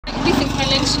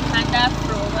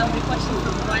I'm reporting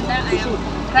from Rwanda. I am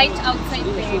right outside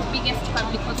the biggest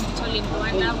public hospital in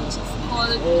Rwanda, which is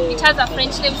called, it has a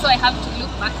French name, so I have to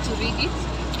look back to read it.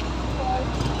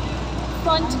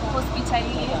 Front Hospital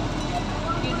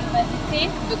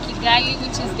Université de Kigali,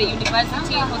 which is the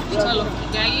University Hospital of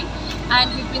Kigali. And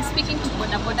we've been speaking to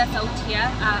boda out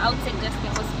here, outside just the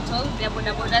hospital. Their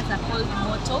bodas are called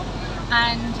moto.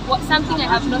 And something I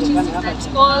have noticed is that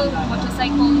all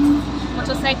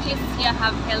motorcyclists here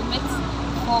have helmets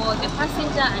for the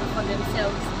passenger and for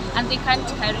themselves. And they can't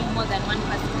carry more than one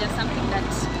passenger, something that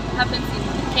happens in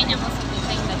Kenya most of the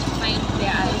time, that you find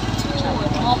there are 2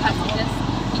 or more passengers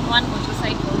in one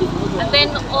motorcycle. And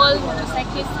then all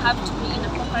motorcyclists have to be in a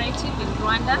cooperative in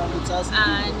Rwanda,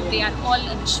 and they are all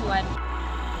insured.